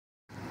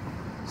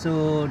So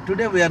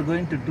today we are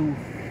going to tour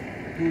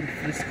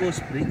Frisco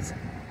Springs.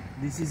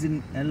 This is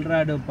in El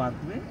Dorado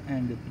Parkway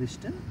and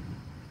Preston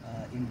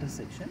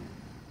intersection.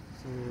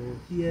 So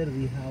here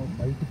we have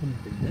multiple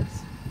builders.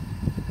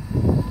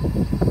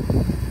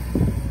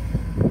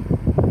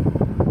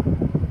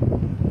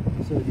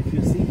 So if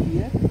you see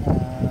here,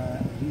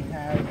 we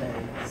have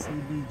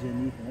CB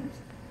Jenny Homes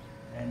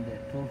and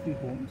Trophy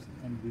Homes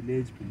and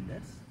Village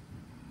Builders.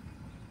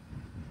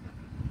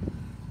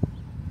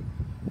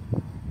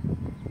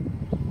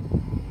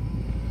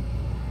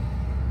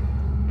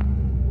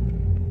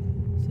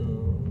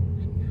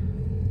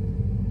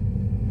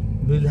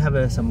 We'll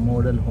have some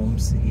model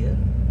homes here.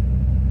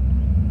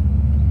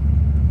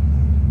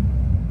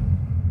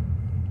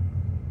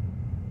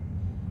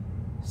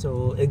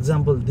 So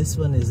example, this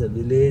one is a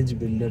village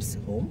builder's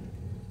home.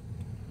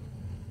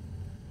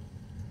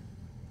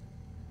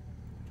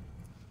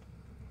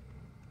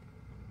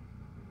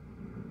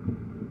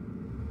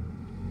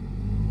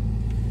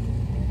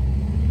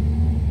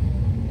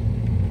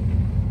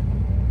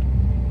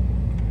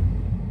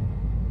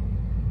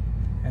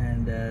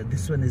 And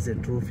this one is a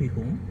trophy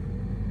home.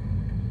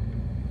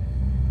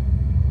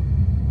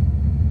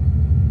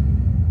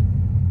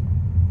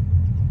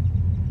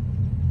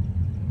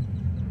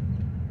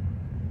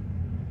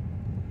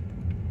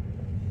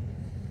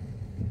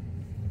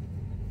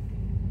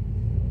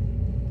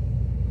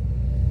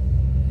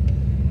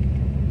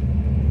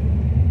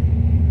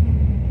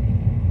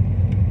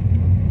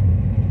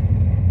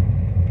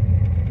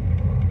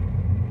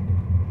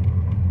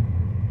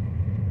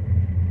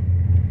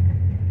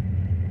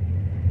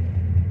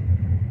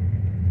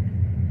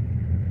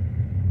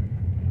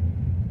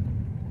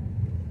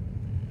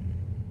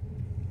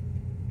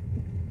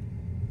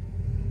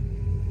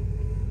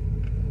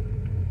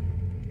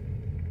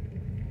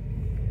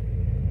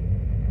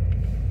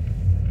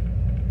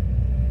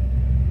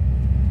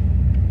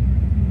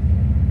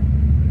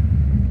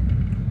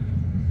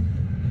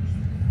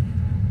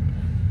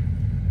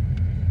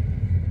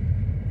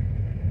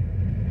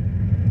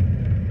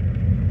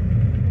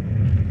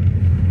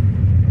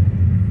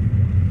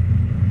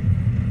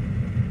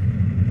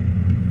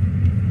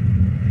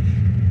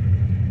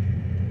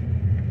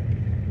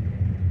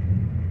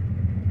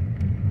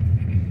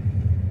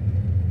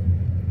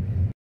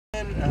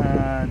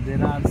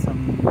 There are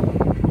some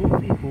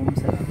trophy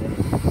homes available.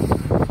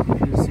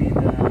 If you see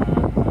the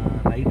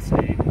right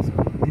side, so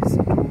this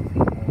trophy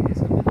home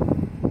is available.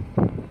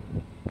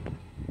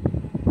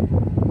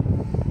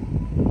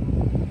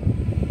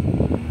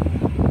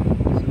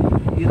 So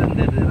here and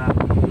there are a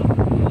couple of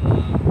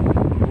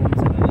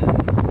homes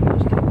available.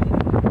 Most of them.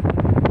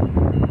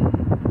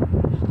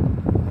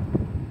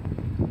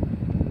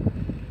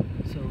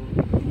 So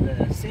in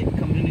the same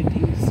community,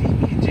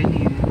 CB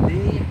Jenny,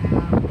 they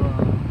have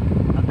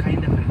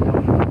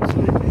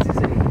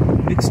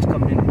mixed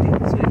community.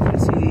 So if you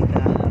see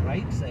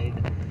right side,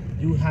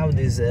 you have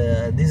these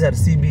are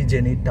CB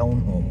Jenny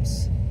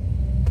townhomes.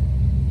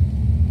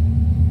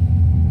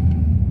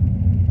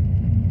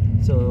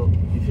 So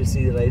if you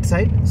see the right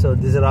side, so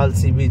these are all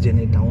CB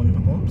Jenny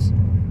townhomes.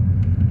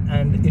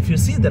 And if you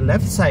see the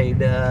left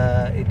side,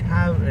 it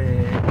have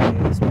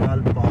a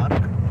small park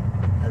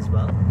as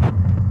well.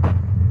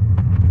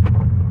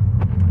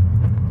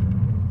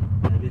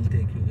 I will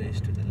take you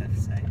guys to the left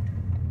side.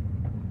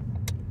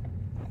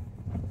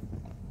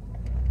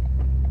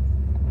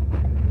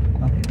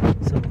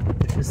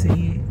 If you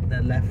see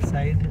the left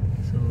side,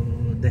 so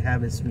they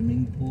have a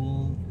swimming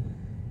pool,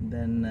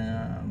 then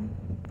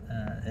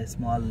a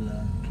small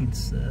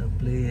kids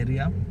play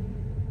area.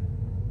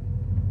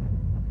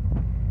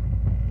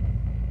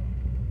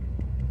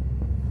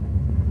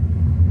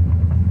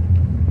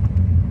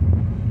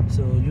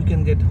 So you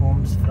can get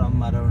homes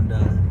from around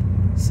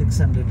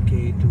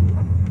 600k to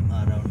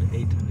around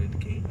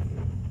 800k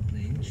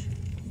range.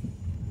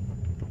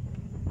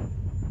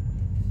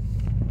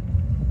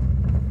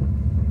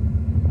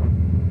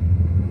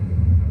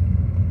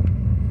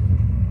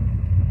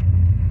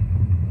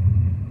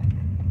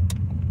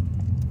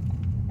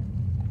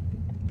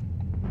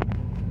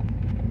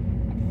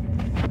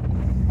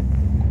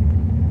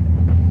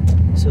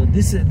 So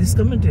this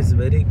community is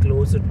very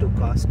close to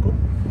Costco,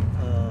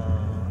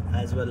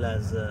 as well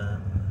as the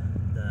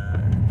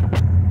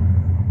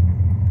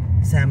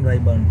Sam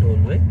Rayburn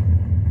Tollway,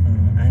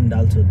 and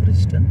also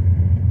Preston.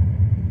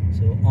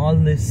 So all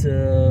this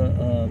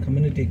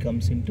community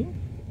comes into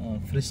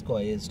Frisco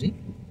ISD.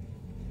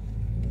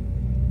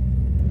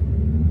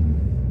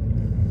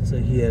 So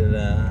here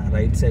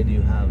right side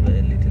you have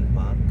a little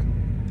park.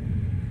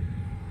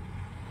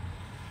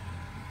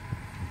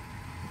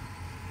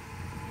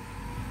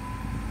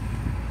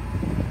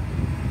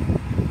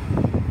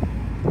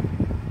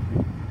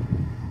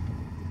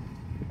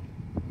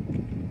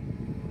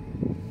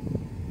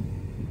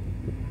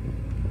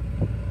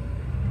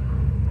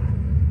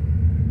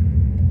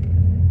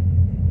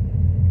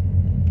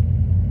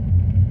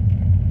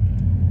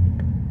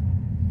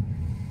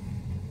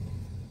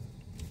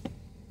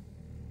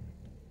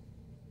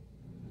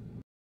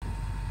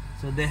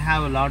 So they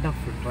have a lot of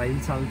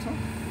trails also.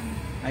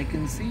 I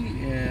can see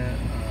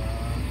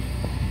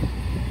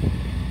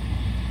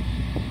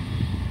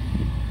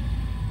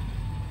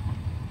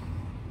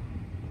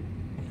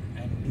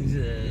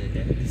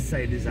and this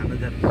side is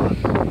another park.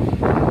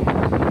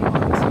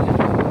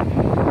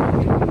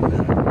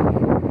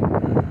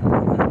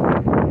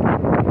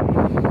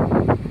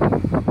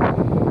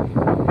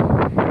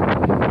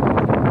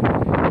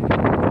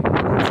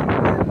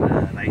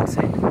 Right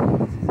side.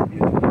 This is a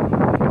beautiful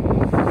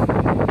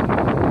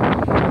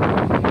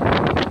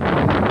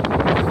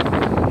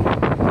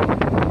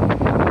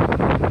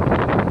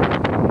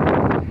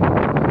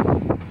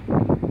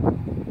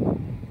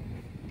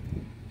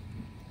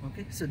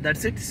Okay, so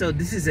that's it. So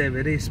this is a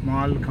very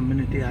small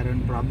community,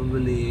 around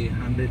probably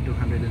 100 to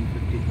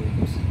 150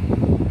 homes.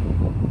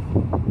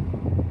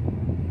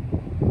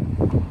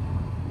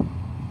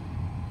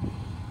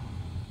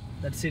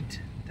 That's it.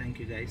 Thank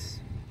you guys.